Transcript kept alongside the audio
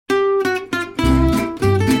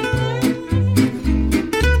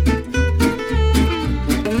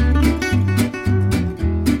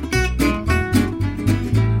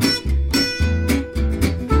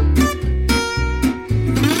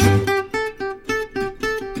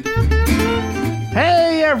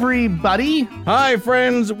everybody. Hi,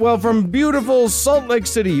 friends. Well, from beautiful Salt Lake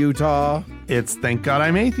City, Utah, It's Thank God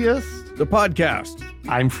I'm Atheist. the podcast.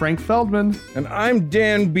 I'm Frank Feldman. And I'm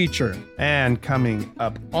Dan Beecher. And coming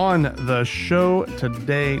up on the show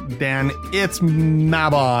today, Dan, it's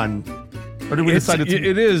Mabon. Or did we decide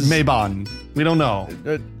it is Mabon? We don't know.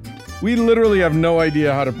 We literally have no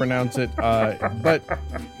idea how to pronounce it, but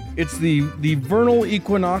it's the vernal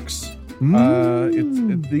equinox.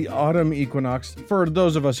 It's the autumn equinox for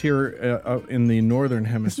those of us here in the northern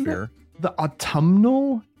hemisphere. The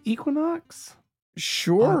autumnal equinox?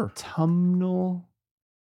 Sure. Autumnal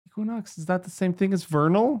equinox? Is that the same thing as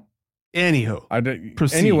vernal? Anywho,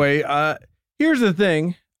 proceed. Anyway, here's the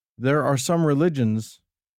thing. There are some religions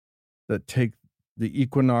that take the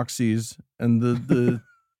equinoxes and the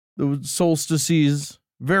solstices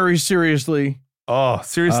very seriously. Oh,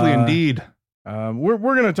 seriously indeed. We're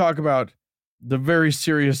going to talk about the very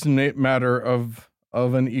serious matter of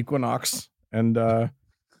an equinox and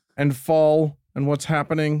fall and what's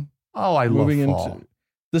happening. Oh, I love fall. Into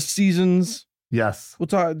the seasons. Yes.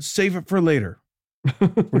 We'll save it for later.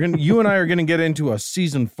 You and I are gonna get into a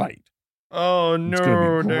season fight. Oh It's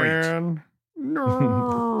gonna no, be great. Dan.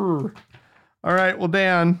 No. All right, well,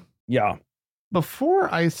 Dan, Yeah.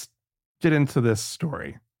 before I get into this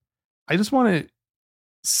story, I just want to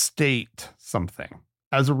state something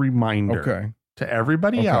as a reminder Okay. to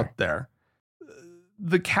everybody out there.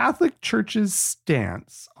 The Catholic Church's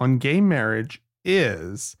stance on gay marriage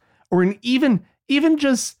is, or even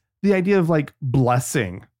just the idea of like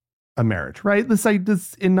blessing a marriage, right?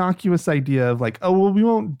 This innocuous idea of like, oh, well, we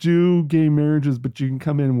won't do gay marriages, but you can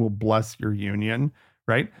come in and we'll bless your union,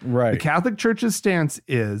 right? Right. The Catholic Church's stance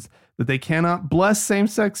is that they cannot bless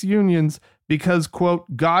same-sex unions because,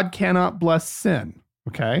 quote, God cannot bless sin.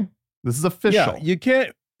 Okay? This is official. Yeah, you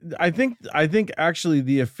can't. I think actually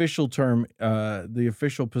the official term, the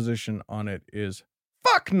official position on it is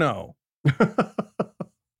fuck no.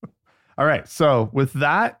 All right. So with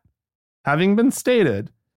that having been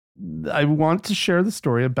stated, I want to share the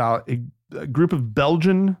story about a group of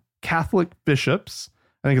Belgian Catholic bishops.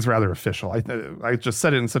 I think it's rather official. I just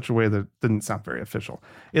said it in such a way that didn't sound very official.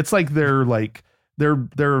 It's like their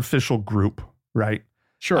official group, right?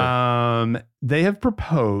 Sure. They have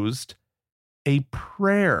proposed a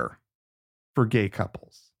prayer for gay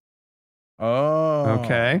couples. Oh.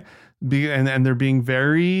 Okay. And they're being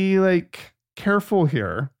very like careful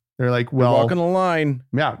here. They're like, well, walking the line.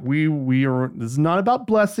 yeah, we are. This is not about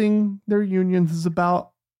blessing their unions. This is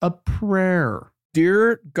about a prayer.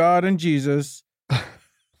 Dear God and Jesus,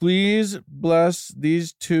 please bless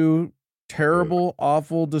these two terrible,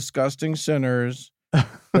 awful, disgusting sinners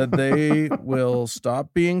that they will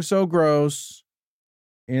stop being so gross.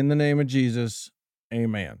 In the name of Jesus,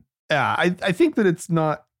 amen. Yeah, I think that it's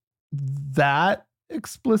not that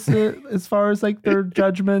explicit as far as like their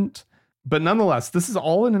judgment. But nonetheless, this is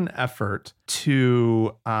all in an effort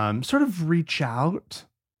to sort of reach out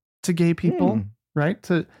to gay people, right?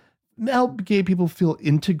 To help gay people feel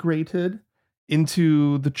integrated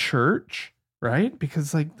into the church, right?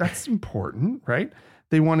 Because like that's important, right?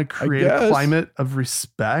 They want to create a climate of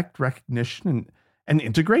respect, recognition, and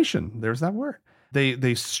integration. There's that word.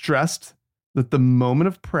 They stressed that the moment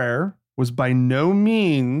of prayer was by no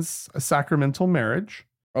means a sacramental marriage.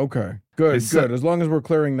 Okay, good. As long as we're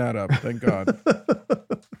clearing that up, thank God.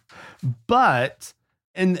 But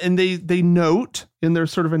and they note in their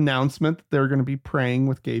sort of announcement that they're going to be praying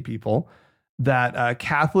with gay people that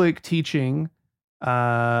Catholic teaching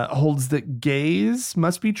holds that gays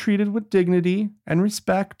must be treated with dignity and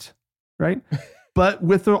respect, right? But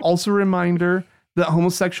with also a reminder that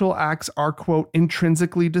homosexual acts are, quote,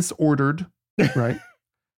 intrinsically disordered, right?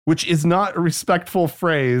 Which is not a respectful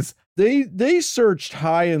phrase. They searched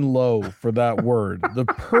high and low for that word, the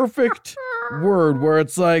perfect word where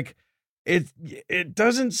it's like it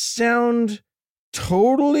doesn't sound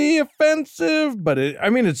totally offensive, but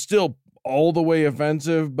it's still all the way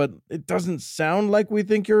offensive, but it doesn't sound like we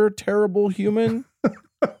think you're a terrible human.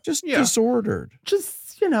 Just disordered.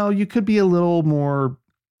 Just, you could be a little more,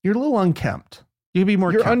 you're a little unkempt. You could be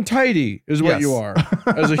more You're kempt. untidy is what you are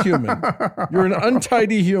as a human. You're an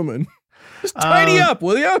untidy human. Just tidy up,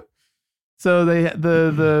 will you? So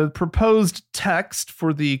the proposed text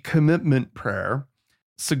for the commitment prayer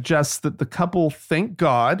suggests that the couple thank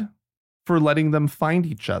God for letting them find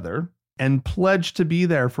each other and pledge to be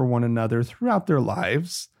there for one another throughout their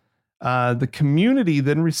lives. The community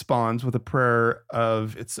then responds with a prayer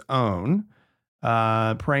of its own,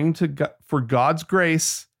 praying for God's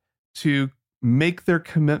grace to make their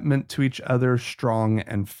commitment to each other strong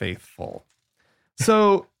and faithful.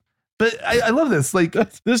 So But I love this. Like,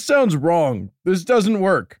 This sounds wrong. This doesn't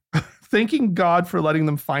work. thanking God for letting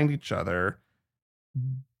them find each other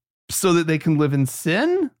so that they can live in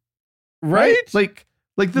sin. Right? Like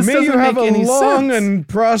this May doesn't you have make any a long sense. and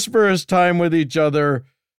prosperous time with each other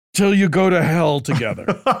till you go to hell together.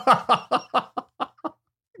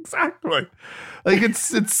 Exactly. Like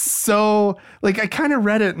it's so like I kind of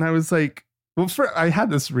read it and I was like, well, I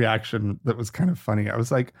had this reaction that was kind of funny. I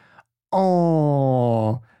was like,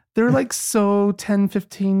 oh, they're like so 10,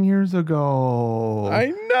 15 years ago. I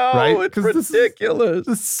know. Right? It's 'Cause this ridiculous.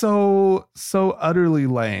 is so utterly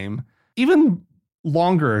lame. Even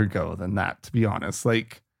longer ago than that, to be honest.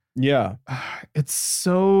 Like, Yeah. it's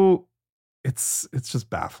so it's just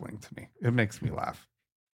baffling to me. It makes me laugh.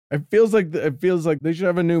 It feels like they should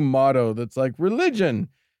have a new motto that's like, religion,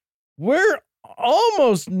 we're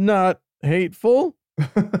almost not hateful.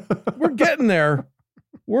 We're getting there.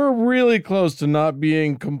 We're really close to not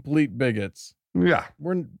being complete bigots. Yeah.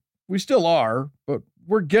 We still are, but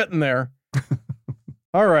we're getting there.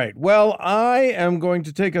 All right. Well, I am going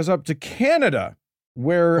to take us up to Canada,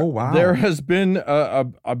 where Oh, wow. there has been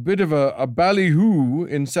a bit of a ballyhoo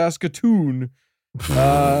in Saskatoon.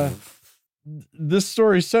 This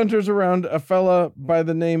story centers around a fella by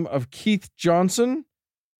the name of Keith Johnson,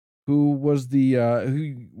 who was the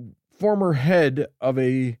former head of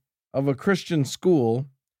a Christian school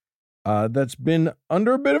that's been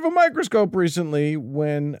under a bit of a microscope recently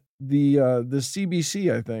when the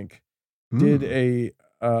CBC, I think, did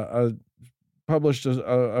published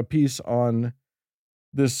a piece on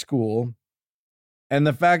this school and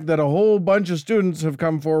the fact that a whole bunch of students have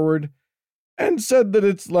come forward and said that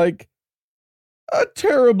it's like a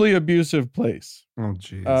terribly abusive place. Oh,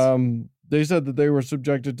 jeez. They said that they were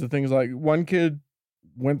subjected to things like one kid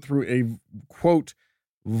went through a quote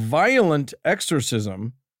violent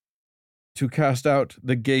exorcism to cast out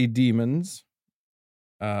the gay demons.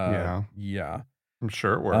 Yeah. I'm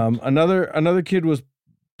sure it worked. Another kid was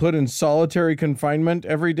put in solitary confinement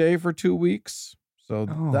every day for 2 weeks. So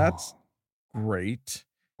that's great.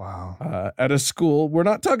 Wow. At a school. We're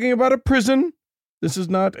not talking about a prison. This is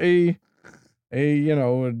not a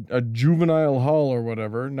juvenile hall or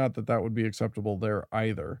whatever. Not that would be acceptable there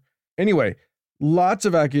either. Anyway, lots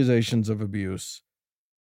of accusations of abuse.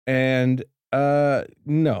 And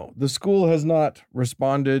no, the school has not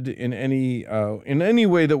responded in any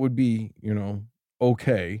way that would be,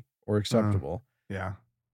 okay or acceptable. Yeah.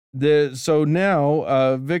 So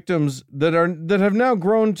now victims that have now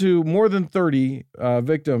grown to more than 30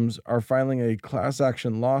 victims are filing a class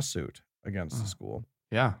action lawsuit against the school.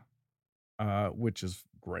 Yeah. Which is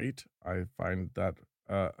great. I find that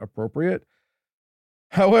appropriate.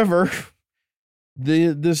 However,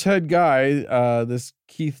 this head guy, this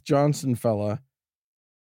Keith Johnson fella,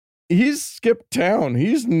 he's skipped town.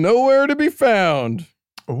 He's nowhere to be found.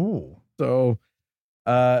 Oh. So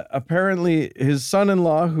apparently his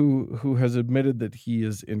son-in-law, who has admitted that he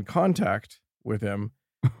is in contact with him,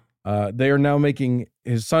 they are now making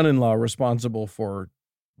his son-in-law responsible for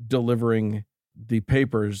delivering the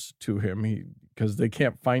papers to him because they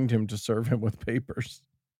can't find him to serve him with papers.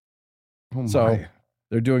 Oh my. So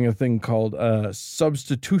they're doing a thing called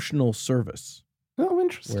substitutional service. Oh,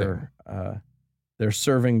 interesting. Where they're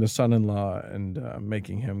serving the son-in-law and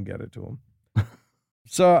making him get it to him.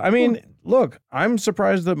 So, I mean, look, I'm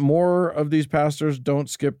surprised that more of these pastors don't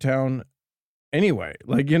skip town anyway.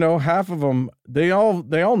 Like, half of them, they all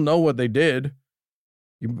know what they did.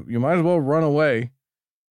 You might as well run away.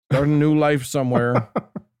 Start a new life somewhere.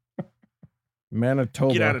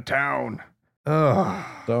 Manitoba. Get out of town. Ugh.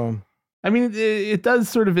 So, I mean, it does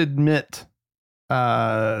sort of admit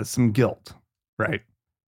some guilt, right?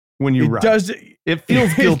 When you run. It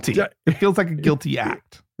feels guilty. It feels like a guilty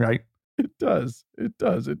act, right? It does. It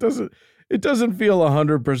doesn't feel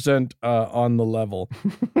 100% on the level.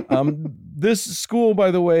 This school,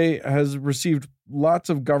 by the way, has received lots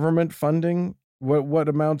of government funding. What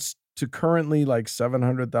amounts to currently like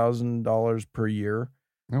 $700,000 per year.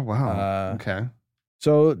 Oh wow. Okay.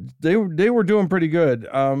 So they were doing pretty good.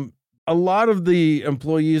 A lot of the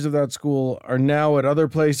employees of that school are now at other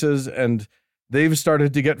places, and they've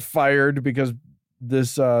started to get fired because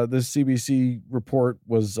this CBC report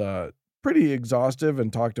was pretty exhaustive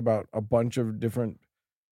and talked about a bunch of different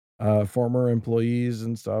former employees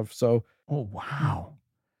and stuff. So, oh wow,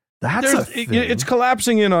 that's a thing. It's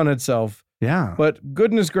collapsing in on itself. Yeah. But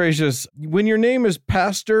goodness gracious, when your name is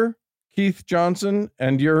Pastor Keith Johnson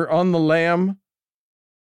and you're on the lam,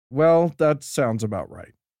 well, that sounds about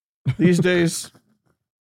right. These days,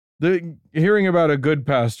 hearing about a good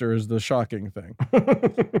pastor is the shocking thing.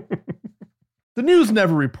 The news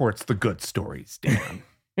never reports the good stories, Dan.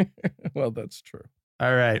 Well, that's true.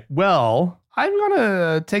 All right. Well, I'm going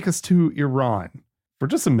to take us to Iran for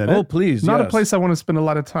just a minute. Oh, please. Not yes. a place I want to spend a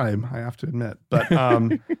lot of time, I have to admit. But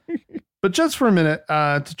but just for a minute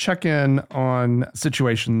to check in on a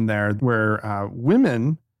situation there where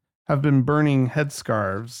women have been burning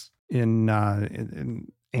headscarves in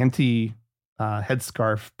anti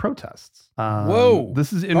headscarf protests. Whoa.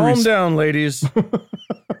 This is in Calm down, ladies.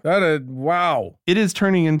 Wow. It is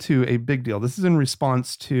turning into a big deal. This is in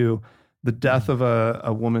response to the death of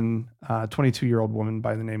a woman, 22-year-old woman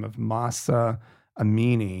by the name of Mahsa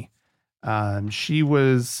Amini. She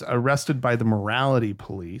was arrested by the morality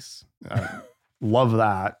police. Love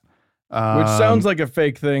that. Which sounds like a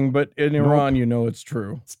fake thing, but in Iran, you know it's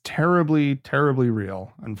true. It's terribly, terribly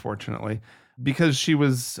real, unfortunately, because she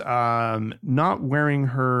was not wearing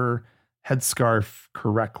her headscarf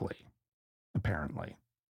correctly, apparently,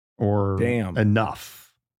 or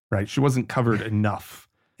enough, right? She wasn't covered enough.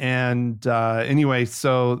 And anyway,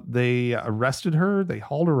 so they arrested her. They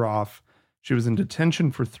hauled her off. She was in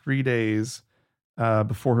detention for 3 days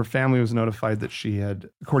before her family was notified that she had,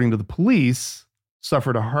 according to the police,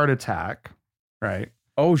 suffered a heart attack, right?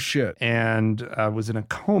 Oh, shit. And was in a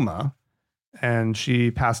coma, and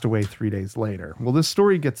she passed away 3 days later. Well, this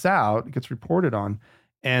story gets out, gets reported on,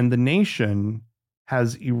 and the nation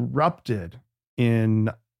has erupted in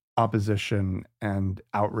opposition and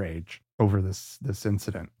outrage over this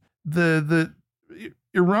incident. The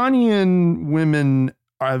Iranian women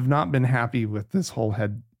have not been happy with this whole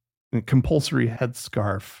compulsory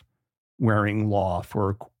headscarf wearing law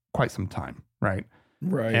for quite some time, right?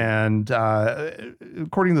 Right. And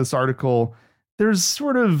according to this article, there's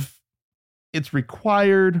sort of, it's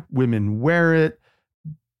required, women wear it,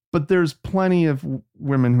 but there's plenty of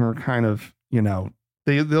women who are kind of, you know,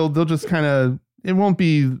 they'll just kind of, it won't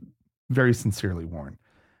be very sincerely worn.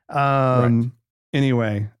 Right.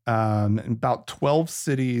 Anyway, in about 12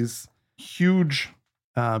 cities, huge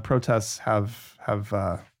protests have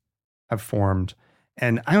formed.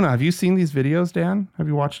 And I don't know, have you seen these videos, Dan? Have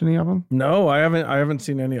you watched any of them? No, I haven't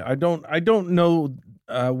seen any. I don't know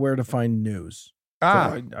where to find news. So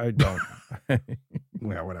I don't.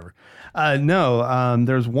 Yeah, whatever. No,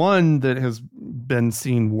 there's one that has been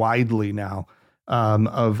seen widely now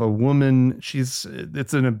of a woman.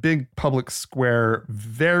 It's in a big public square,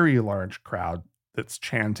 very large crowd that's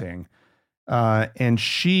chanting. And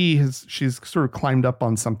she's sort of climbed up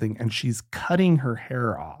on something and she's cutting her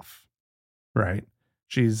hair off. Right.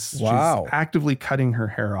 She's actively cutting her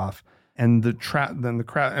hair off. And the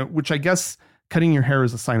crowd, which I guess cutting your hair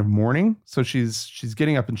is a sign of mourning. So she's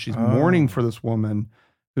getting up and she's mourning for this woman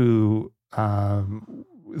who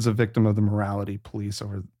is a victim of the morality police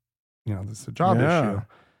over, you know, this hijab issue.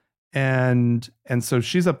 And so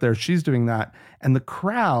she's up there, she's doing that. And the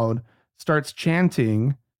crowd starts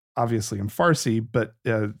chanting, obviously in Farsi, but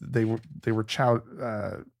they were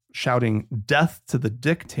shouting "Death to the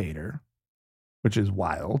dictator," which is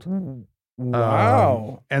wild.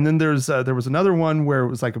 Wow. And then there was another one where it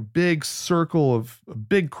was like a big circle of a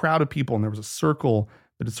big crowd of people, and there was a circle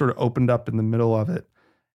that had sort of opened up in the middle of it,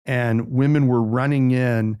 and women were running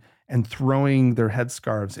in and throwing their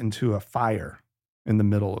headscarves into a fire in the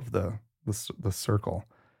middle of the circle.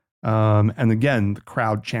 And again, the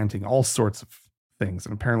crowd chanting all sorts of things.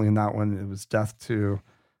 And apparently in that one, it was death to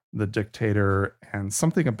the dictator and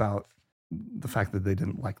something about the fact that they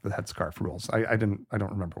didn't like the headscarf rules. I don't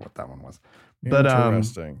remember what that one was. But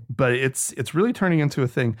interesting. But it's really turning into a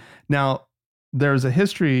thing. Now, there's a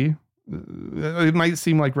history. It might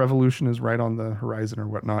seem like revolution is right on the horizon or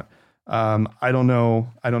whatnot. I don't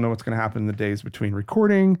know what's going to happen in the days between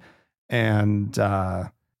recording and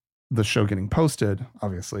the show getting posted,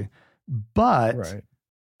 obviously. But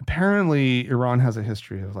apparently Iran has a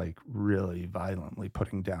history of like really violently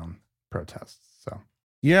putting down protests. So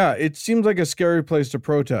yeah, it seems like a scary place to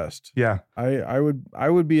protest. yeah, I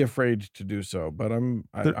would be afraid to do so, but I'm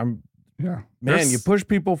yeah, man, you push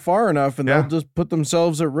people far enough and they'll just put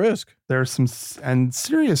themselves at risk. There's some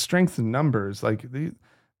serious strength in numbers. Like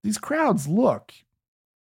these crowds look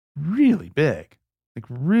really big, like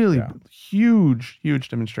really huge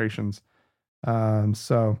demonstrations.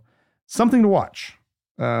 So something to watch,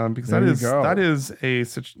 because that is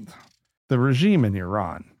the regime in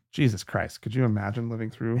Iran. Jesus Christ, could you imagine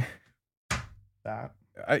living through that?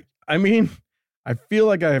 I mean, I feel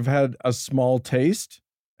like I have had a small taste,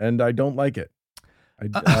 and I don't like it.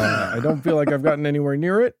 I don't feel like I've gotten anywhere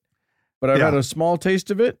near it, but I've had a small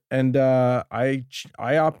taste of it, and I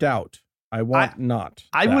opt out. I want not.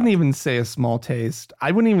 I wouldn't even say a small taste.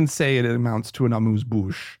 I wouldn't even say it amounts to an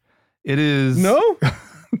amuse-bouche. It is no.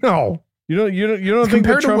 No, You don't think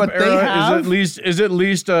the Compared to Trump what they era have? is at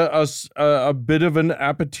least a bit of an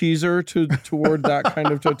appetizer toward that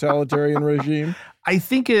kind of totalitarian regime? I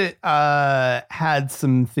think it had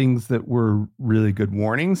some things that were really good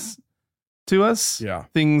warnings to us. Yeah.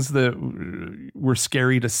 Things that were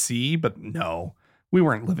scary to see, but no, we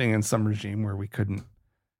weren't living in some regime where we couldn't,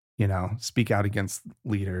 speak out against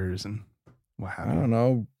leaders and what have I you. don't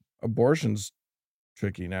know. Abortion's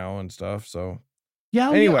tricky now and stuff. So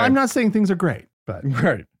Yeah. Anyway. I'm not saying things are great, but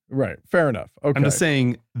right. Fair enough. Okay. I'm just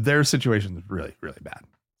saying their situation is really, really bad.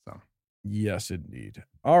 So Yes, indeed.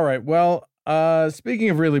 All right. Well, speaking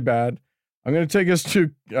of really bad, I'm going to take us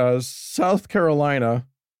to South Carolina.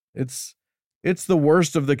 It's the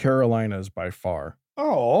worst of the Carolinas by far.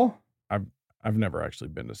 oh, I've never actually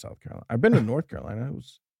been to South Carolina. I've been to North Carolina. It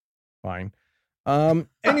was fine.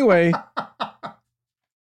 Anyway,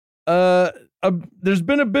 there's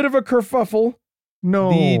been a bit of a kerfuffle.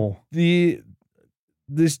 no.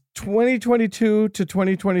 This 2022 to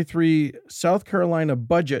 2023 South Carolina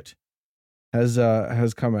budget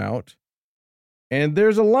has come out, and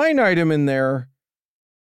there's a line item in there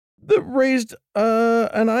that raised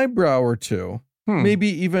an eyebrow or two, maybe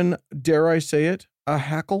even, dare I say it, a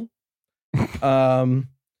hackle.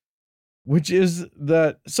 Which is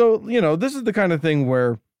that, so, this is the kind of thing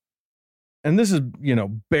where, and this is,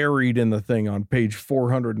 buried in the thing on page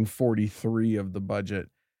 443 of the budget.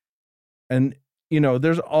 And,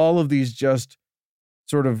 there's all of these just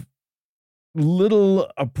sort of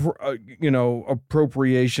little,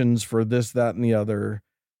 appropriations for this, that, and the other.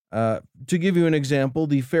 To give you an example,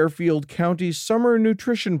 the Fairfield County Summer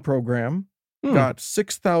Nutrition Program got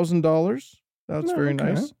 $6,000. That's very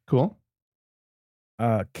nice. Cool.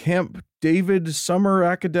 Camp David Summer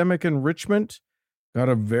Academic Enrichment got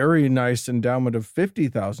a very nice endowment of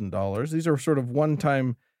 $50,000. These are sort of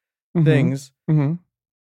one-time things. Mm-hmm.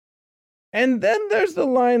 And then there's the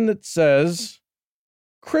line that says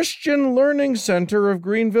Christian Learning Center of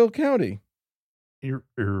Greenville County.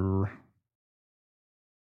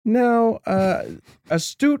 Now,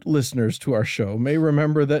 astute listeners to our show may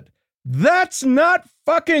remember that that's not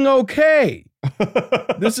fucking okay.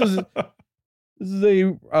 This is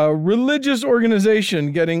a religious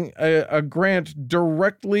organization getting a grant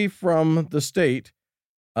directly from the state.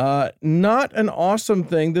 Not an awesome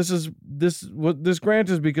thing. This grant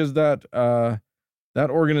is because that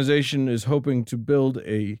organization is hoping to build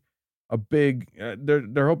a big.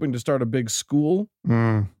 They're hoping to start a big school.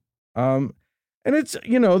 And it's,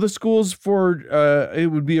 the schools for, it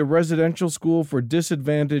would be a residential school for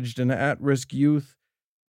disadvantaged and at-risk youth.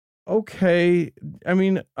 Okay. I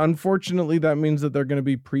mean, unfortunately, that means that they're going to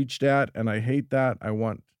be preached at, and I hate that. I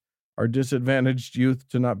want our disadvantaged youth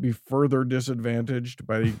to not be further disadvantaged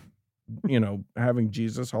by, having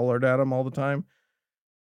Jesus hollered at them all the time.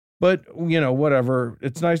 But, whatever.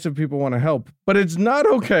 It's nice if people want to help. But it's not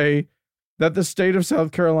okay that the state of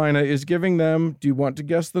South Carolina is giving them, do you want to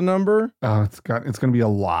guess the number? Oh, it's going to be a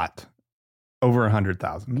lot. Over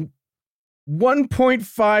 100,000.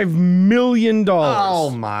 $1.5 million. Oh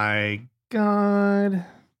my God.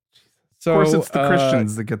 So, of course, it's the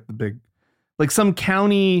Christians that get the big, like some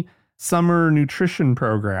county summer nutrition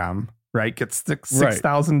program, right? Gets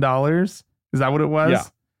 $6,000. Is that what it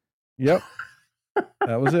was? Yeah. Yep.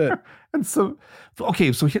 That was it. And so,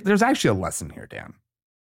 okay. So there's actually a lesson here, Dan.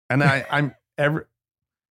 And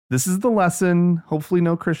this is the lesson. Hopefully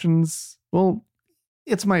no Christians. Well,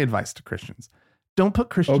 it's my advice to Christians. Don't put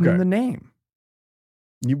Christian in the name.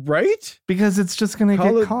 You right? Because it's just going to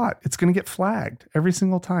get caught. It's going to get flagged every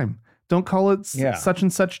single time. Don't call it such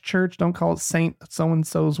and such church. Don't call it Saint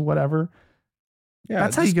so-and-so's whatever. Yeah,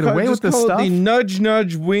 that's how you get away with this stuff. The Nudge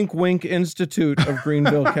Nudge Wink Wink Institute of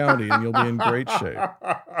Greenville County, and you'll be in great shape.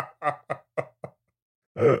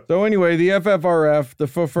 So anyway, the FFRF, the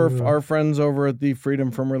FFRF, our friends over at the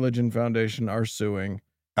Freedom from Religion Foundation are suing.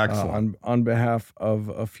 Excellent. On behalf of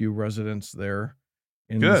a few residents there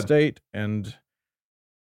in the state, and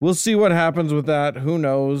we'll see what happens with that. Who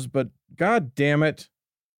knows? But God damn it,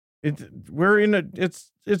 it's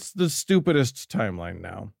the stupidest timeline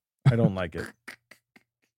now. I don't like it.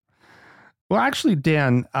 Well, actually,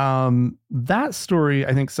 Dan, that story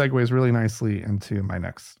I think segues really nicely into my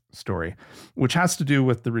next story, which has to do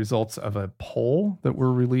with the results of a poll that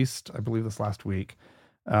were released, I believe, this last week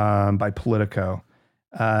by Politico,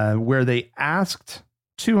 where they asked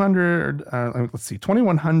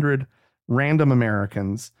 2,100 random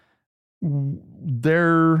Americans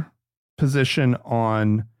their position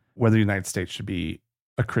on whether the United States should be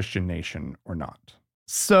a Christian nation or not.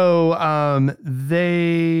 So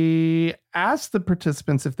they asked the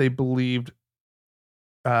participants if they believed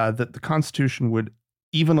that the Constitution would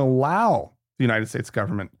even allow the United States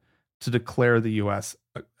government to declare the U.S.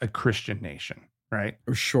 a Christian nation, right?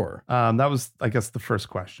 Sure. That was, I guess, the first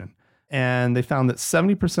question. And they found that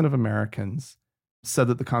 70% of Americans said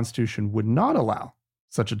that the Constitution would not allow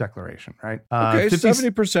such a declaration, right? Okay,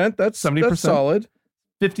 70%. That's 70%. That's solid.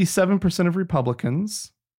 57% of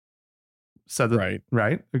Republicans said that,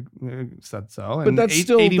 right? Said so. But that's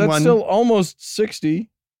still almost 60.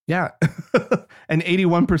 Yeah. And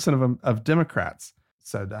 81% of Democrats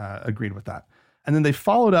said agreed with that. And then they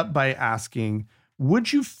followed up by asking,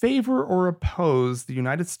 would you favor or oppose the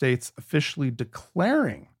United States officially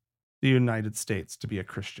declaring the United States to be a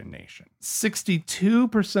Christian nation?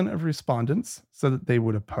 62% of respondents said that they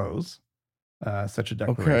would oppose such a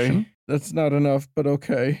declaration. Okay. That's not enough, but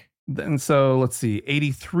okay. And so let's see,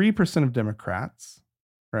 83% of Democrats,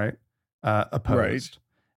 right, opposed.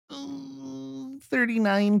 Right.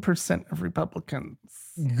 39% of Republicans.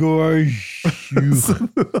 Gosh.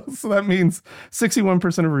 So that means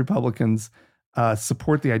 61% of Republicans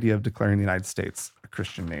support the idea of declaring the United States a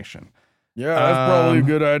Christian nation. Yeah, that's probably a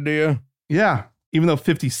good idea. Yeah, even though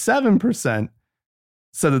 57%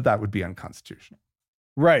 said that would be unconstitutional.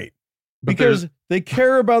 Right. Because they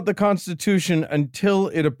care about the Constitution until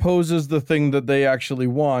it opposes the thing that they actually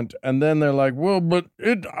want. And then they're like, well, but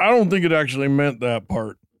I don't think it actually meant that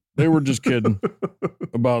part. They were just kidding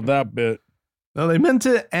about that bit. No, they meant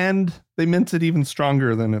it, and they meant it even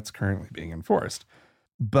stronger than it's currently being enforced.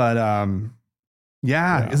 But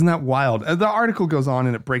yeah, isn't that wild? The article goes on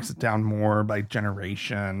and it breaks it down more by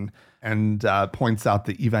generation and points out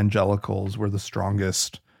that evangelicals were the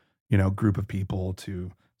strongest, group of people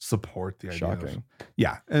to support the idea.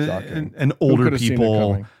 Shocking. And older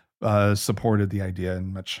people supported the idea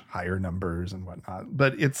in much higher numbers and whatnot.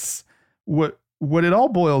 But it's what it all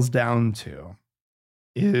boils down to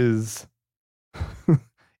is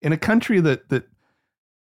in a country that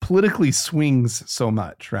politically swings so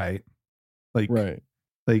much, right? Like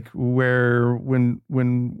where when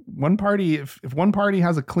one party, if one party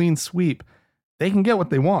has a clean sweep, they can get what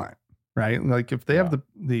they want, right? Like if they have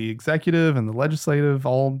the executive and the legislative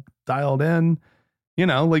all dialed in,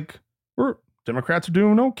 like Democrats are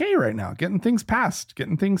doing okay right now, getting things passed,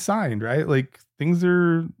 getting things signed, right? Like things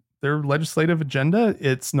are their legislative agenda.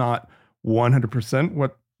 It's not 100%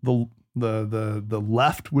 what the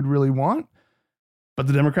left would really want, but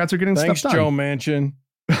the Democrats are getting stuff done. Thanks, Joe Manchin.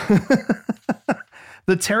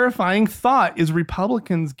 The terrifying thought is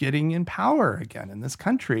Republicans getting in power again in this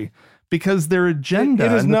country because their agenda.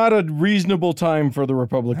 It is not a reasonable time for the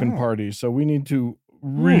Republican Party, so we need to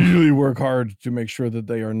really work hard to make sure that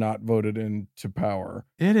they are not voted into power.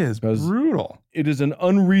 It is brutal. It is an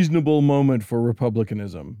unreasonable moment for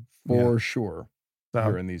Republicanism, for sure,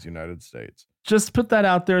 here in these United States. Just put that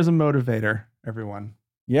out there as a motivator, everyone.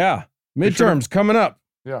 Yeah. Midterms coming up.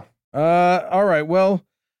 Yeah. All right. Well,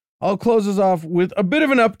 I'll close us off with a bit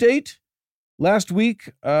of an update. Last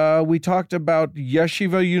week, we talked about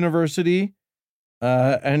Yeshiva University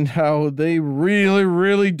and how they really,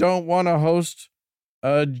 really don't want to host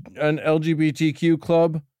an LGBTQ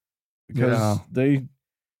club because they,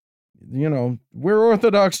 we're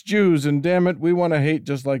Orthodox Jews and damn it, we want to hate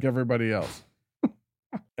just like everybody else.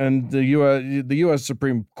 And the U.S.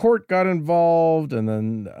 Supreme Court got involved, and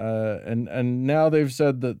then and now they've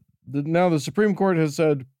said that now the Supreme Court has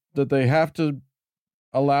said that they have to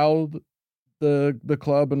allow the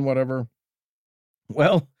club and whatever.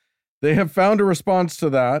 Well, they have found a response to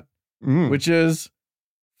that, which is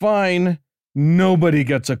fine. Nobody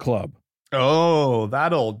gets a club. Oh,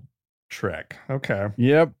 that old trick. Okay.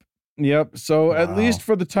 Yep. So at least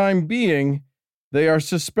for the time being, they are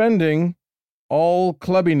suspending all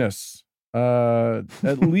clubbiness,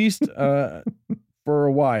 at least for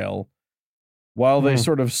a while they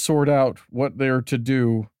sort of sort out what they're to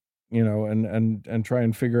do, and try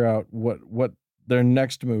and figure out what their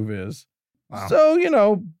next move is. Wow.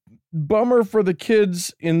 So, bummer for the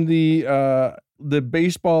kids in the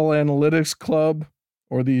baseball analytics club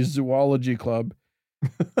or the zoology club.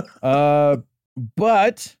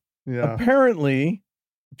 But apparently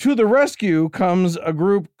to the rescue comes a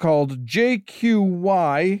group called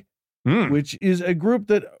JQY, which is a group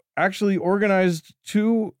that actually organized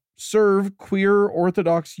to serve queer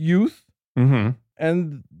Orthodox youth. Mm-hmm.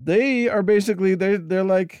 And they are basically, they're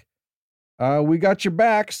like, we got your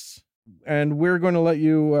backs and we're going to let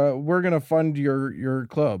you, we're going to fund your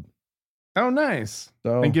club. Oh, nice.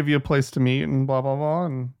 So, and give you a place to meet and blah, blah, blah.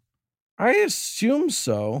 And I assume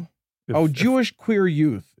so. Jewish Queer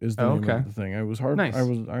Youth is the name of the thing. It was hard. Nice. I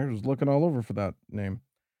was looking all over for that name.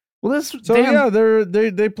 Well, this So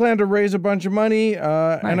they plan to raise a bunch of money, and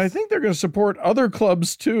I Nice. think they're going to support other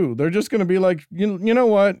clubs too. They're just going to be like, you know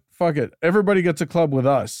what? Fuck it. Everybody gets a club with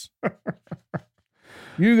us.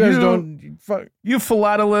 You guys don't. Fuck. You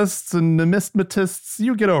philatelists and numismatists,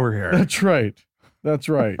 you get over here. That's right. That's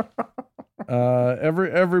right.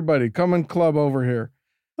 Everybody come and club over here.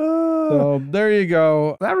 So there you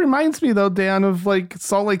go. That reminds me though, Dan, of like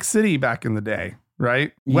Salt Lake City back in the day,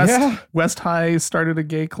 right? West High started a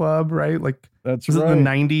gay club, right? Like That's was right. it the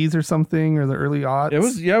 90s or something, or the early aughts?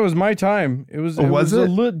 It was my time. It was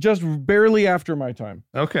just barely after my time.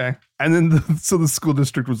 Okay. And then so the school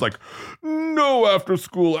district was like, no after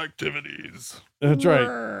school activities. That's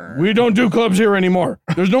right. We don't do clubs here anymore.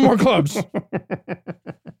 There's no more clubs.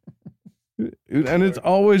 And it's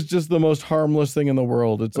always just the most harmless thing in the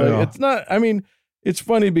world. It's like, it's not, I mean, it's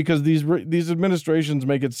funny because these administrations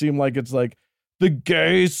make it seem like it's like the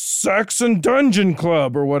gay sex and dungeon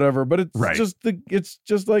club or whatever, but it's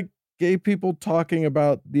just like gay people talking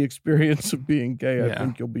about the experience of being gay. I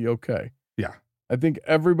think you'll be okay. Yeah. I think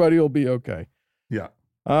everybody will be okay. Yeah.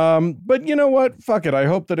 But you know what? Fuck it. I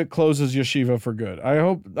hope that it closes yeshiva for good. I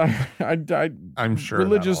hope I'm sure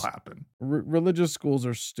religious that'll happen. Religious schools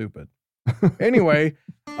are stupid. Anyway,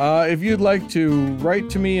 if you'd like to write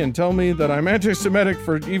to me and tell me that I'm anti-Semitic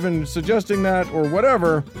for even suggesting that or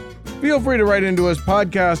whatever, feel free to write into us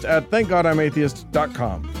podcast at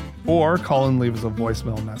thankgodimatheist.com. Or call and leave us a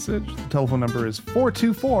voicemail message. The telephone number is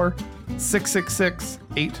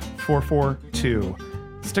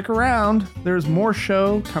 424-666-8442. Stick around. There's more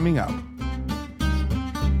show coming up.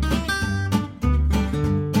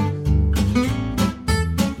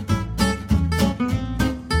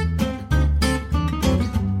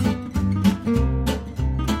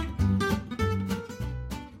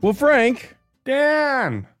 Well, Frank,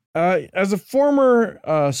 Dan, as a former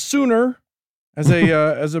Sooner, as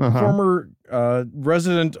a former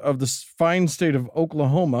resident of the fine state of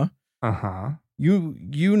Oklahoma,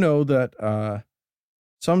 you know that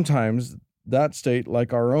sometimes that state,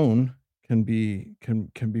 like our own, can be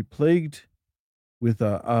plagued with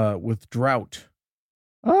drought.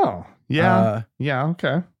 Oh, yeah. Yeah,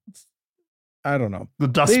 okay. I don't know. The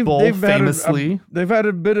Dust Bowl, famously. They've had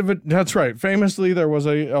a bit of it. That's right. Famously, there was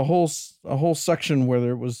a whole section where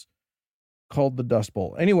there was called the Dust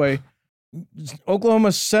Bowl. Anyway,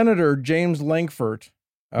 Oklahoma Senator James Lankford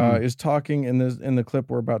is talking in the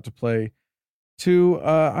clip we're about to play to,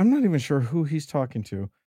 I'm not even sure who he's talking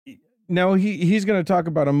to. Now, he's going to talk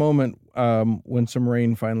about a moment when some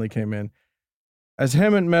rain finally came in. As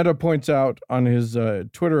Hemant Mehta points out on his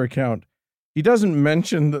Twitter account, he doesn't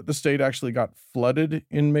mention that the state actually got flooded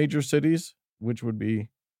in major cities, which would be,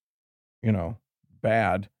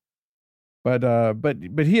 bad. But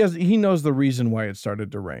he knows the reason why it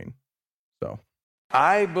started to rain. So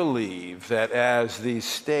I believe that as these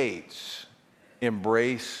states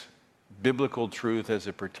embrace biblical truth as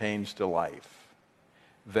it pertains to life,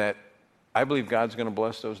 that I believe God's going to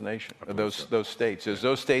bless those nations, those states. As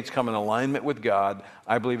those states come in alignment with God,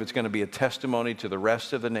 I believe it's going to be a testimony to the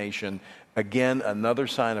rest of the nation. Again, another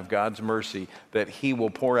sign of God's mercy that He will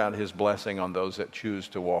pour out His blessing on those that choose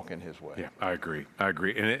to walk in His way. Yeah, I agree.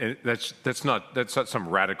 And that's not some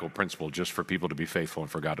radical principle just for people to be faithful and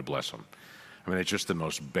for God to bless them. I mean, it's just the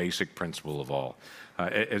most basic principle of all.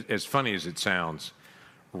 As funny as it sounds,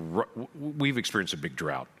 we've experienced a big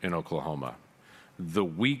drought in Oklahoma. The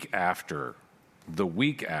week after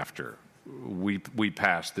we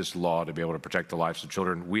passed this law to be able to protect the lives of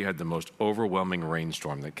children, we had the most overwhelming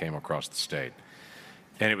rainstorm that came across the state.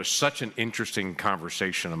 And it was such an interesting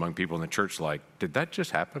conversation among people in the church, like, did that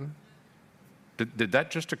just happen? Did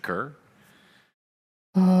that just occur?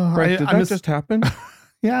 Frank, did that just happen?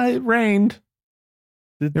 Yeah, it rained.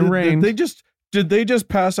 It rained. Did they just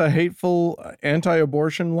pass a hateful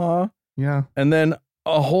anti-abortion law? Yeah. And then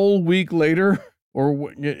a whole week later,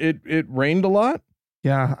 or it rained a lot?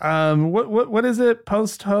 Yeah. What is it?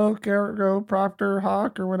 Post hoc ergo propter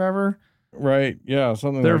hoc or whatever. Right. Yeah.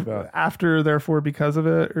 Something like that. After, therefore, because of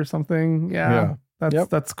it or something. Yeah.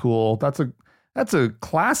 That's cool. That's a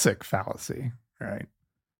classic fallacy. Right.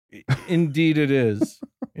 Indeed it is.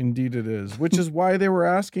 Indeed it is. Which is why they were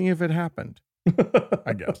asking if it happened,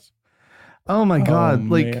 I guess. Oh my God.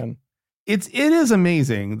 Man. It is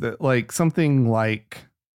amazing that like something like,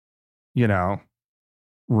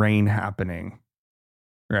 rain happening,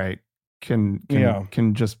 right, can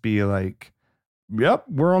just be like, yep,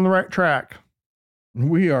 we're on the right track.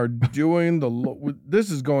 We are doing this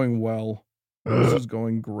is going well. This is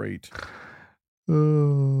going great.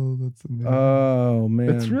 Oh, that's amazing. Oh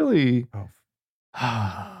man, it's really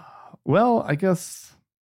well, I guess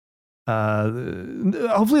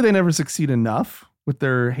hopefully they never succeed enough with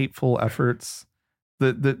their hateful efforts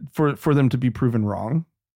that for them to be proven wrong,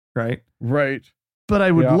 right? Right. But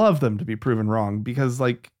I would Yeah. love them to be proven wrong because,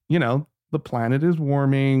 like, you know, the planet is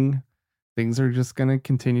warming. Things are just going to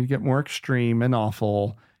continue to get more extreme and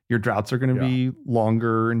awful. Your droughts are going to be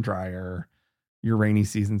longer and drier. Your rainy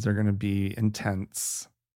seasons are going to be intense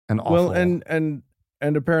and awful. Well, and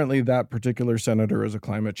apparently that particular senator is a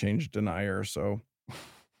climate change denier, so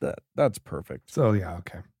that's perfect. So yeah,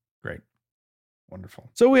 okay. Great. Wonderful.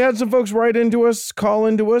 So we had some folks call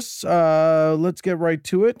into us. Let's get right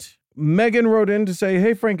to it. Megan wrote in to say,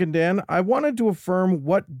 "Hey, Frank and Dan, I wanted to affirm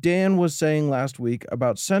what Dan was saying last week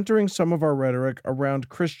about centering some of our rhetoric around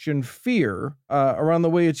Christian fear, around the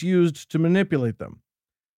way it's used to manipulate them.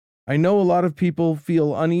 I know a lot of people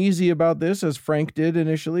feel uneasy about this, as Frank did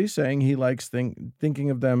initially, saying he likes thinking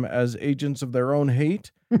of them as agents of their own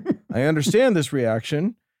hate. I understand this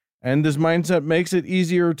reaction, and this mindset makes it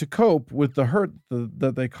easier to cope with the hurt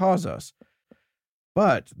that they cause us.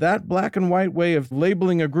 But that black and white way of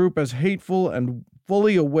labeling a group as hateful and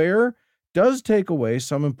fully aware does take away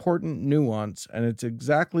some important nuance, and it's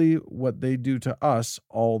exactly what they do to us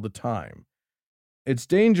all the time. It's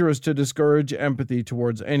dangerous to discourage empathy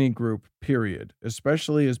towards any group, period,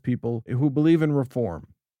 especially as people who believe in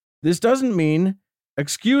reform. This doesn't mean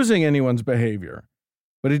excusing anyone's behavior,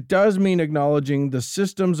 but it does mean acknowledging the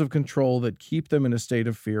systems of control that keep them in a state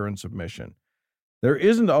of fear and submission. There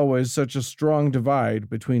isn't always such a strong divide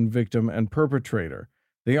between victim and perpetrator.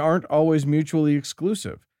 They aren't always mutually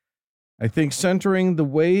exclusive. I think centering the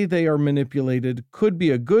way they are manipulated could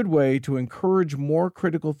be a good way to encourage more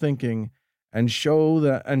critical thinking and show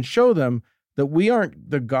them that we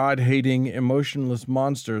aren't the God-hating, emotionless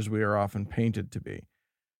monsters we are often painted to be.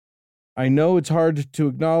 I know it's hard to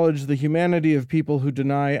acknowledge the humanity of people who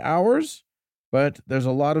deny ours, but there's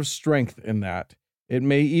a lot of strength in that. It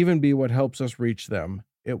may even be what helps us reach them.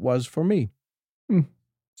 It was for me."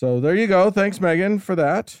 So there you go. Thanks, Megan, for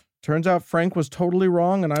that. Turns out Frank was totally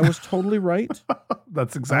wrong and I was totally right.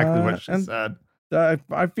 That's exactly what she said.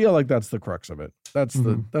 I feel like that's the crux of it. That's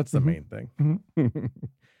the main thing.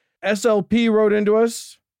 SLP wrote into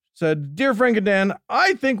us, said, "Dear Frank and Dan,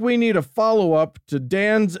 I think we need a follow-up to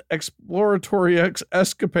Dan's exploratory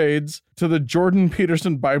escapades to the Jordan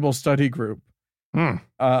Peterson Bible study group.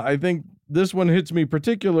 I think this one hits me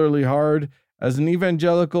particularly hard as an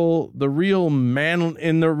evangelical, in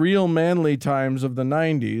the real manly times of the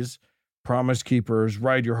 90s, Promise Keepers,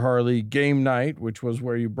 Ride Your Harley, Game Night, which was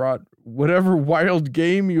where you brought whatever wild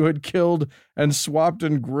game you had killed and swapped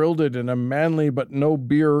and grilled it in a manly but no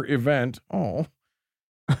beer event." Oh.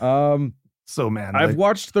 So manly. I've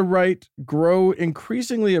watched the right grow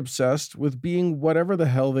increasingly obsessed with being whatever the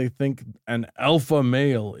hell they think an alpha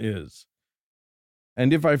male is.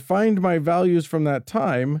 And if I find my values from that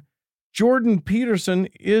time, Jordan Peterson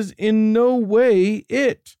is in no way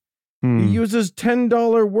it. He uses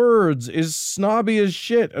 $10 words, is snobby as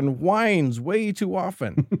shit, and whines way too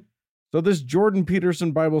often. So this Jordan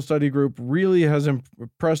Peterson Bible study group really has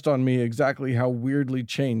impressed on me exactly how weirdly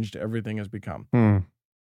changed everything has become.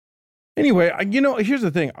 Anyway, here's the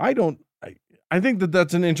thing. I think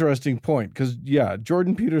that's an interesting point because, yeah,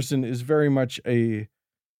 Jordan Peterson is very much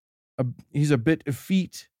he's a bit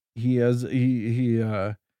effete.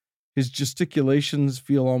 His gesticulations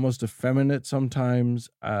feel almost effeminate sometimes.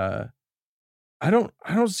 I don't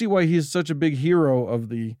see why he's such a big hero of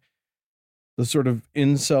the sort of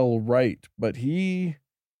incel right, but they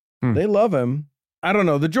love him. I don't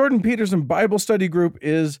know. The Jordan Peterson Bible study group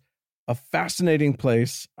is a fascinating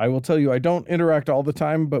place. I will tell you, I don't interact all the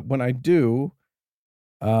time, but when I do,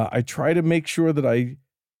 I try to make sure that I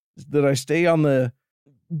stay on the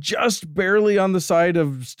just barely on the side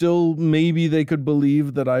of still maybe they could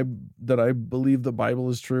believe that I believe the Bible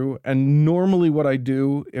is true. And normally what I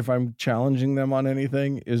do if I'm challenging them on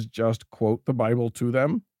anything is just quote the Bible to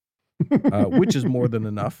them, which is more than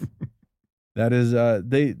enough. That is,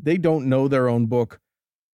 they don't know their own book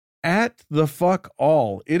at the fuck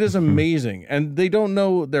all. It is amazing. And they don't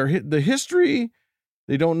know the history.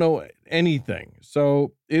 They don't know anything.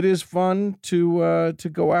 So it is fun to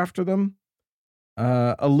go after them.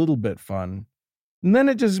 A little bit fun. And then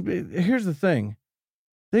here's the thing.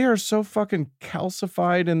 They are so fucking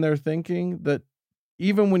calcified in their thinking that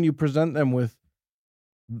even when you present them with,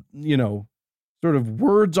 sort of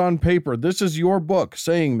words on paper, this is your book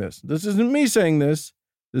saying this. This isn't me saying this.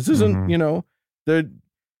 This isn't,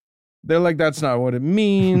 they're like, that's not what it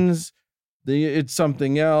means. It's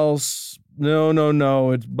something else.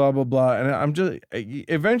 No, it's blah, blah, blah. And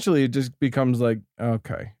eventually it just becomes like,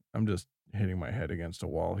 okay, I'm just hitting my head against a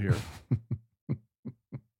wall here.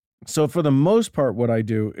 So for the most part, what I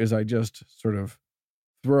do is I just sort of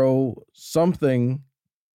throw something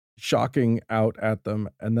shocking out at them,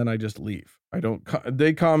 and then I just leave. I don't.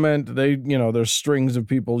 They comment. There's strings of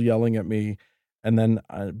people yelling at me, and then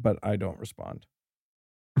but I don't respond,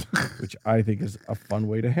 which I think is a fun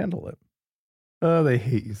way to handle it. Oh, they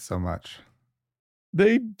hate you so much.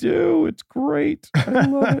 They do. It's great. I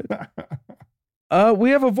love it.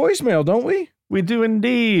 We have a voicemail, don't we? We do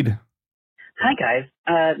indeed. Hi, guys.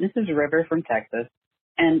 This is River from Texas,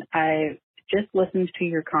 and I just listened to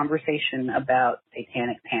your conversation about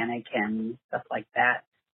satanic panic and stuff like that,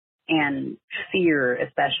 and fear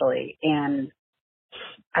especially. And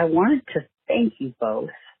I wanted to thank you both,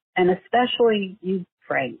 and especially you,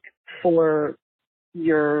 Frank, for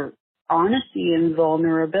your honesty and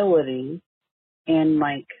vulnerability in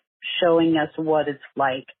like showing us what it's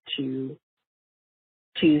like to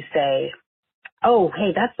say, oh,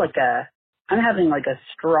 hey, that's like I'm having like a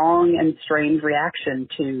strong and strange reaction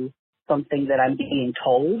to something that I'm being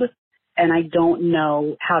told, and I don't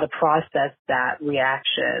know how to process that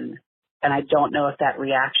reaction, and I don't know if that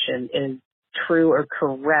reaction is true or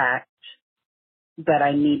correct, but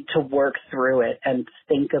I need to work through it and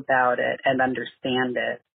think about it and understand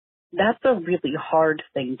it. That's a really hard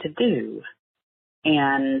thing to do.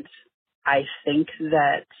 And I think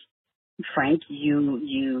that, Frank,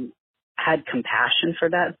 you had compassion for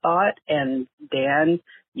that thought, and Dan,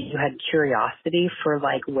 you had curiosity for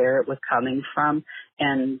like where it was coming from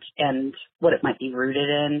and what it might be rooted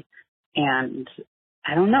in. And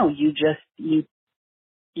I don't know, you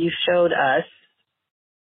showed us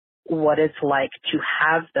what it's like to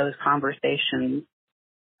have those conversations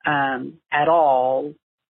at all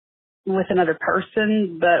with another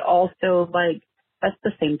person, but also like that's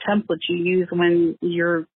the same template you use when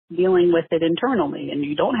you're dealing with it internally and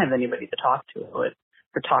you don't have anybody to talk to it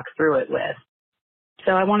or talk through it with.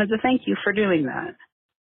 So I wanted to thank you for doing that.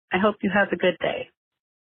 I hope you have a good day.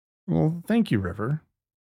 Well, thank you, River.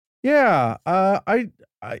 Yeah. I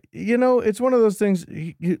it's one of those things.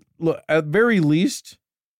 Look, at very least,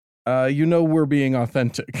 we're being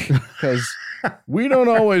authentic because we don't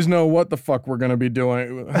always know what the fuck we're going to be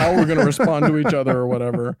doing, how we're going to respond to each other or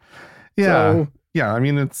whatever. Yeah. So, yeah. I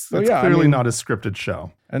mean, it's clearly not a scripted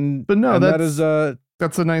show. But no,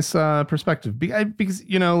 that's a nice perspective because,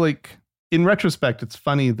 like in retrospect, it's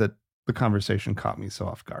funny that the conversation caught me so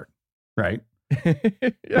off guard. Right.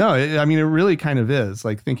 Yeah. No, I mean, it really kind of is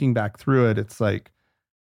like thinking back through it. It's like,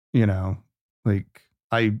 like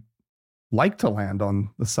I like to land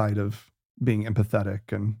on the side of being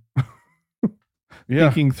empathetic and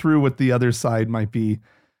thinking through what the other side might be,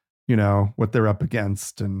 what they're up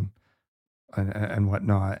against and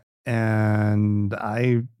whatnot. And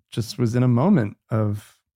I just was in a moment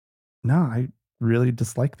of, no, I really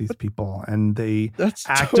dislike these people. And that's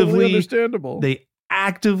totally understandable. They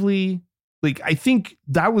actively, like, I think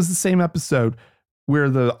that was the same episode where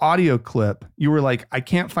the audio clip, you were like, I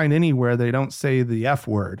can't find anywhere they don't say the F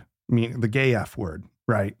word. I mean, the gay F word,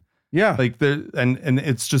 right? Yeah. Like and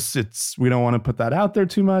it's we don't want to put that out there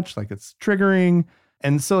too much. Like it's triggering.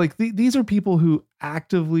 And so like these are people who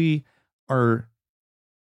actively are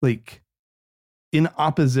like in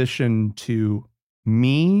opposition to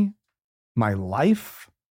me, my life,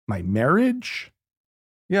 my marriage.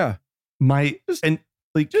 Yeah.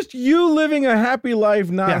 Just you living a happy life,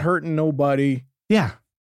 not hurting nobody. Yeah.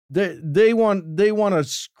 They want to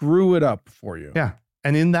screw it up for you. Yeah.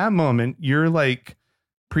 And in that moment, you're like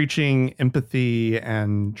preaching empathy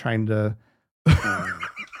and trying to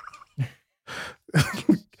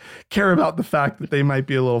care about the fact that they might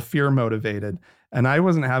be a little fear motivated. And I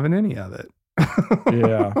wasn't having any of it.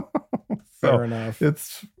 Yeah. Fair enough.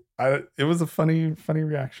 It was a funny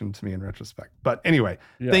reaction to me in retrospect. But anyway,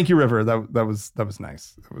 Thank you, River. That was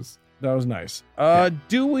nice. That was nice.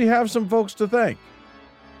 Do we have some folks to thank?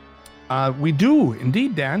 We do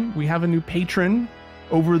indeed, Dan. We have a new patron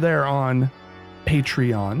over there on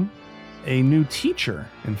Patreon, a new teacher,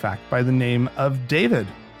 in fact, by the name of David.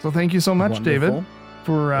 So thank you so much, Wonderful. David,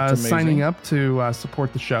 for signing up to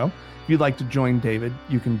support the show. If you'd like to join David,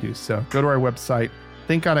 you can do so. Go to our website,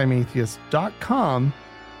 thankgodimatheist.com,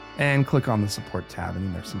 and click on the support tab,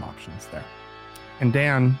 and there's some options there. And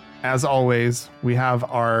Dan, as always, we have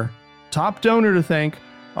our top donor to thank,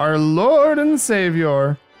 our Lord and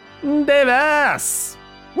Savior, Davis.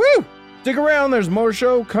 Woo! Stick around, there's more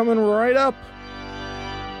show coming right up.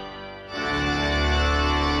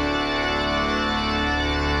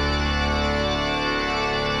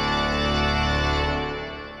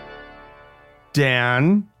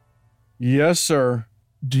 Dan. Yes, sir.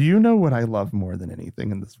 Do you know what I love more than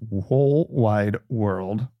anything in this whole wide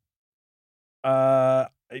world?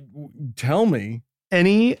 Tell me.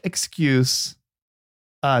 Any excuse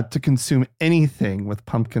to consume anything with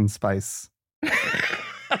pumpkin spice.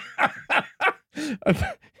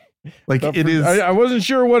 Like it is. I wasn't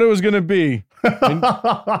sure what it was going to be.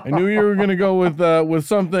 I knew you were going to go with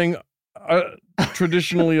something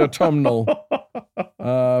traditionally autumnal,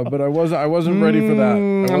 but I wasn't ready for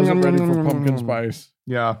that. I wasn't ready for pumpkin spice.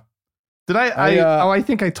 Yeah. Did I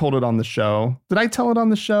think I told it on the show. Did I tell it on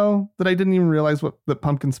the show that I didn't even realize that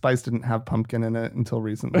pumpkin spice didn't have pumpkin in it until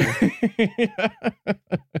recently?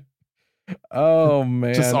 Oh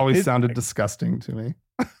man. Just always sounded disgusting to me.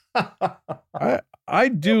 I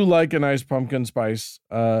do like a nice pumpkin spice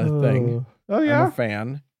thing. Oh yeah. I'm a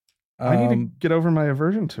fan. I need to get over my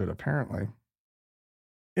aversion to it, apparently.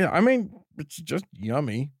 Yeah, I mean, it's just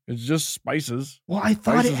yummy. It's just spices. Well, I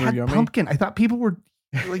thought Spices it are had yummy. pumpkin. I thought people were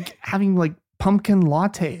like having like pumpkin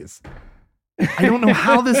lattes. I don't know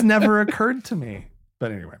how this never occurred to me.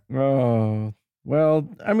 But anyway. Oh, well,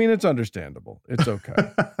 I mean, it's understandable. It's okay.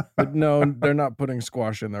 But no, they're not putting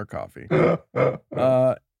squash in their coffee.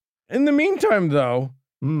 In the meantime, though,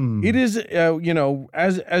 it is,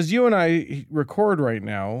 as you and I record right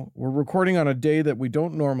now, we're recording on a day that we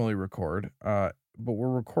don't normally record, but we're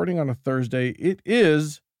recording on a Thursday. It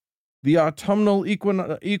is the autumnal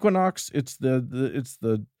equinox. It's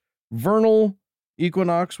the vernal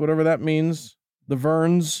equinox, whatever that means. The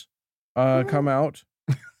verns come out.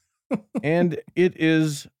 And it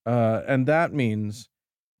is, and that means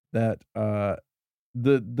that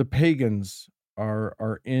the pagans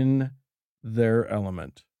are in their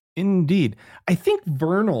element. Indeed. I think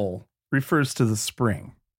vernal refers to the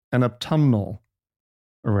spring and autumnal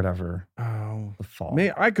or whatever. Oh, the fall.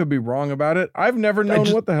 I could be wrong about it. I've never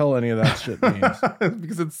known what the hell any of that shit means.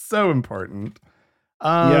 Because it's so important.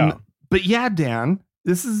 Yeah. But yeah, Dan,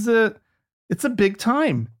 it's a big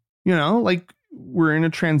time, like we're in a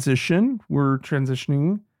transition. We're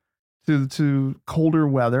transitioning to colder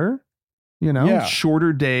weather,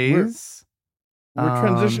 shorter days. We're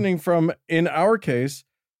transitioning from, in our case,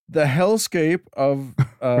 the hellscape of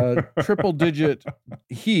triple-digit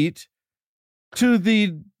heat to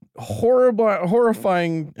the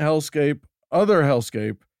horrifying other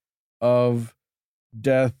hellscape of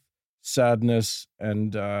death, sadness,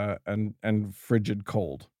 and frigid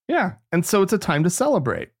cold. Yeah, and so it's a time to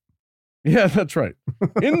celebrate. Yeah, that's right.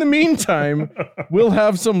 In the meantime, we'll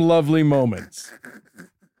have some lovely moments.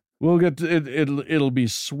 We'll get to it. It'll be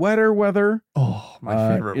sweater weather. Oh, my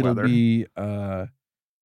favorite it'll weather. Be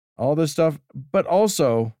all this stuff, but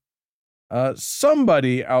also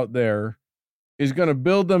somebody out there is going to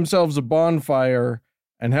build themselves a bonfire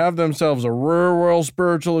and have themselves a real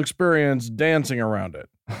spiritual experience dancing around it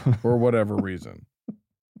for whatever reason.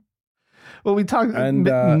 Well, we talked and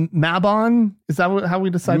Mabon. Is that how we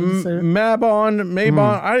decided to say it?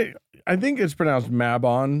 Mabon. I think it's pronounced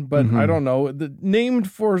Mabon, but I don't know. Named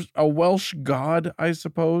for a Welsh god, I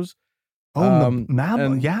suppose. Oh,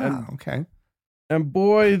 Mabon. Yeah. Okay. And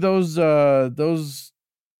boy, those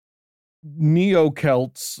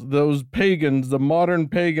neo-Celts, those pagans, the modern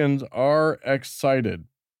pagans are excited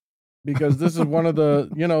because this is one of the,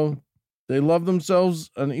 they love themselves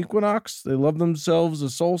an equinox. They love themselves a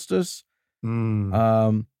solstice.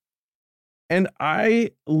 And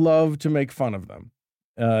I love to make fun of them.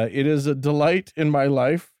 It is a delight in my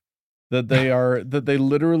life that they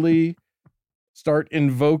literally start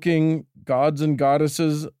invoking gods and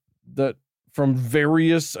goddesses that from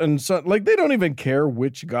various and so, like they don't even care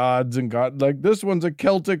which gods and god, like this one's a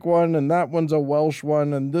Celtic one and that one's a Welsh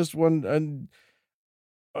one and this one and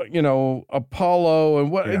Apollo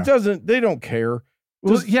and what it doesn't, they don't care.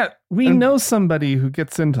 Well, we know somebody who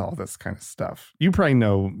gets into all this kind of stuff. You probably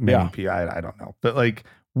know maybe I don't know, but like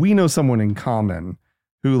we know someone in common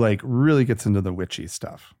who like really gets into the witchy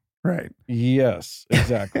stuff. Right. Yes,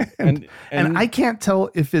 exactly. and I can't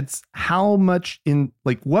tell if it's how much in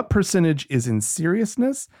like what percentage is in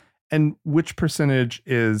seriousness and which percentage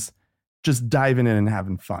is just diving in and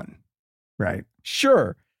having fun. Right.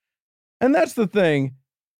 Sure. And that's the thing.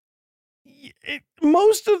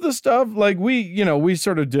 Most of the stuff, like we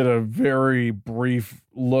sort of did a very brief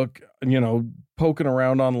look, poking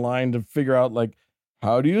around online to figure out like,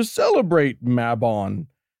 how do you celebrate Mabon?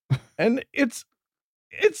 And it's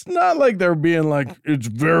not like they're being like, it's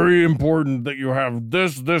very important that you have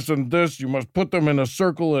this, this, and this. You must put them in a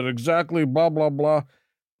circle at exactly blah, blah, blah.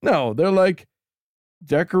 No, they're like,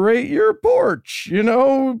 decorate your porch,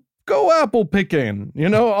 go apple picking,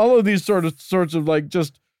 all of these sorts of like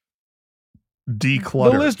just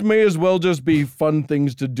declutter. The list may as well just be fun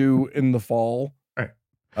things to do in the fall. Right.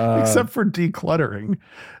 Except for decluttering.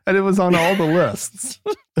 And it was on all the lists.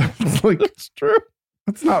 It's like, it's true.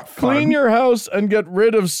 It's not fun. Clean your house and get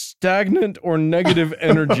rid of stagnant or negative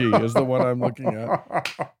energy is the one I'm looking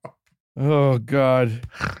at. Oh God.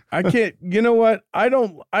 I can't, you know what? I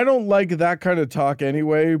don't like that kind of talk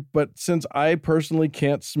anyway, but since I personally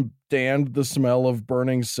can't stand the smell of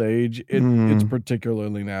burning sage, it's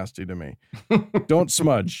particularly nasty to me. Don't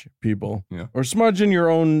smudge, people. Yeah. Or smudge in your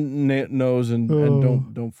own nose and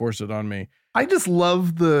don't force it on me. I just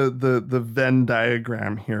love the Venn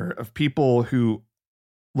diagram here of people who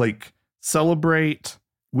like celebrate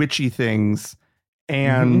witchy things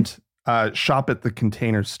and shop at the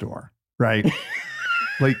Container Store, right?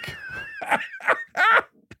 Like,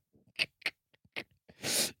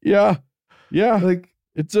 yeah, like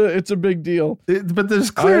it's a big deal. But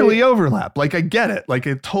there's clearly overlap. Like, I get it. Like,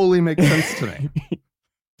 it totally makes sense to me.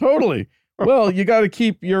 Totally. Well, you got to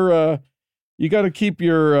keep your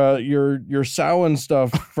Samhain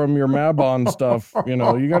stuff from your Mabon stuff. You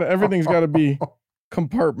know, everything's got to be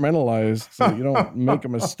compartmentalized so that you don't make a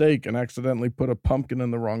mistake and accidentally put a pumpkin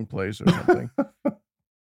in the wrong place or something.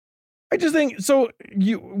 I just think so.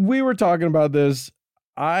 We were talking about this.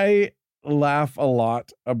 I laugh a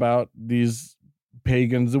lot about these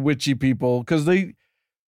pagans, the witchy people, because they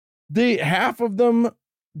half of them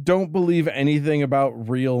don't believe anything about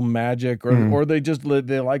real magic, or they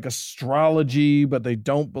like astrology, but they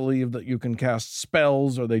don't believe that you can cast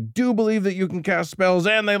spells, or they do believe that you can cast spells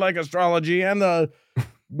and they like astrology and the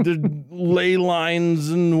ley lines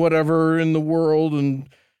and whatever in the world, and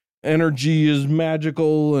energy is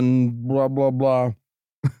magical and blah blah blah.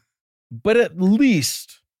 But at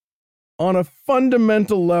least on a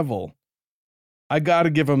fundamental level, I got to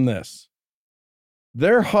give them this: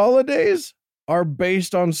 their holidays are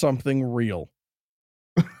based on something real.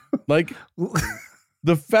 Like,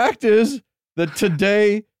 the fact is that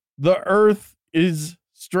today the earth is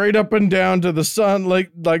straight up and down to the sun. Like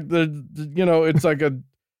it's like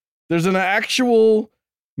there's an actual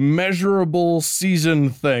measurable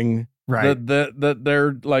season thing, right? That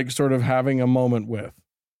they're like sort of having a moment with.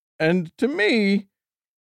 And to me,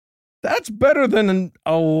 that's better than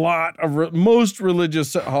a lot of most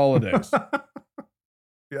religious holidays.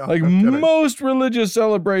 Yeah, like most religious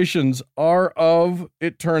celebrations are of,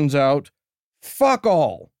 it turns out, fuck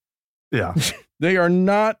all. Yeah. They are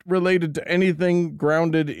not related to anything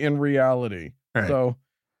grounded in reality. Right. So,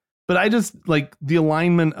 but I just like the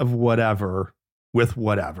alignment of whatever with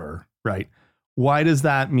whatever, right? Why does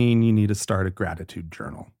that mean you need to start a gratitude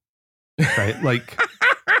journal? Right? Like,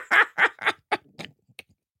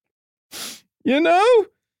 you know,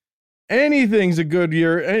 anything's a good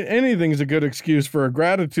excuse for a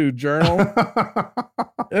gratitude journal.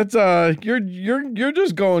 It's you're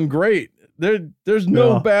just going great. There's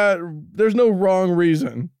no wrong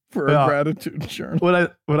reason for a gratitude journal.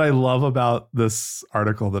 What I love about this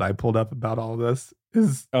article that I pulled up about all this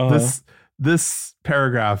is this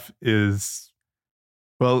paragraph is,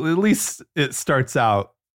 well, at least it starts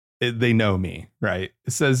out, they know me, right?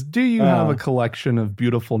 It says, do you have a collection of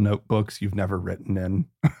beautiful notebooks you've never written in?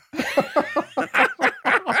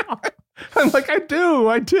 I'm like, I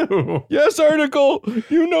do. Yes, article.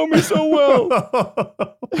 You know me so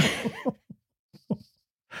well.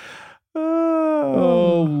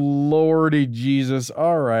 Oh, Lordy Jesus.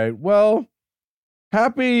 All right. Well,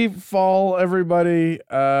 happy fall, everybody.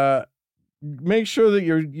 Make sure that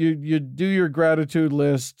you do your gratitude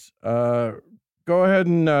list. Go ahead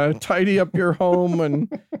and tidy up your home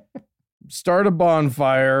and start a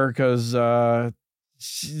bonfire, because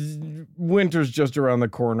winter's just around the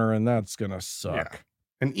corner and that's gonna suck. Yeah.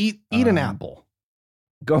 And eat an apple.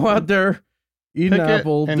 Go out there, eat an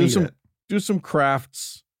apple, do some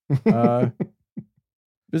crafts.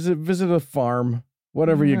 Visit a farm,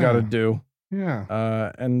 whatever you got to do.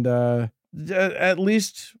 Yeah. And at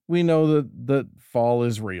least we know that fall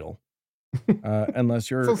is real. Unless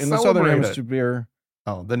you're in the southern hemisphere.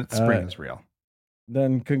 Oh, then it's spring is real.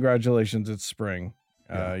 Then congratulations, it's spring.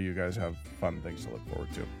 You guys have fun things to look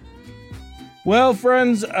forward to. Well,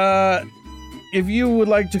 friends, if you would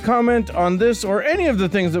like to comment on this or any of the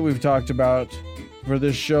things that we've talked about for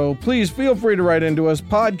this show, please feel free to write into us,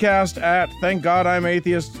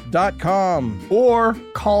 podcast@thankgodimatheist.com. Or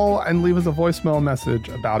call and leave us a voicemail message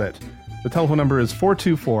about it. The telephone number is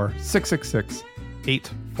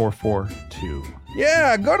 424-666-8442.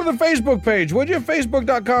 Yeah, go to the Facebook page, would you?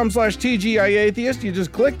 Facebook.com/TGIAtheist. You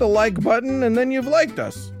just click the like button and then you've liked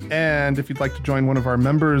us. And if you'd like to join one of our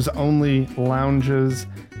members-only lounges,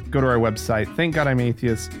 go to our website,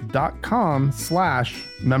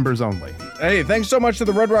 thankgodimatheist.com/members-only. Hey, thanks so much to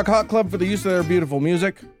the Red Rock Hot Club for the use of their beautiful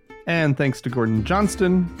music. And thanks to Gordon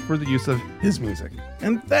Johnston for the use of his music.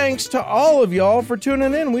 And thanks to all of y'all for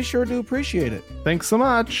tuning in. We sure do appreciate it. Thanks so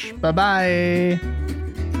much. Bye-bye.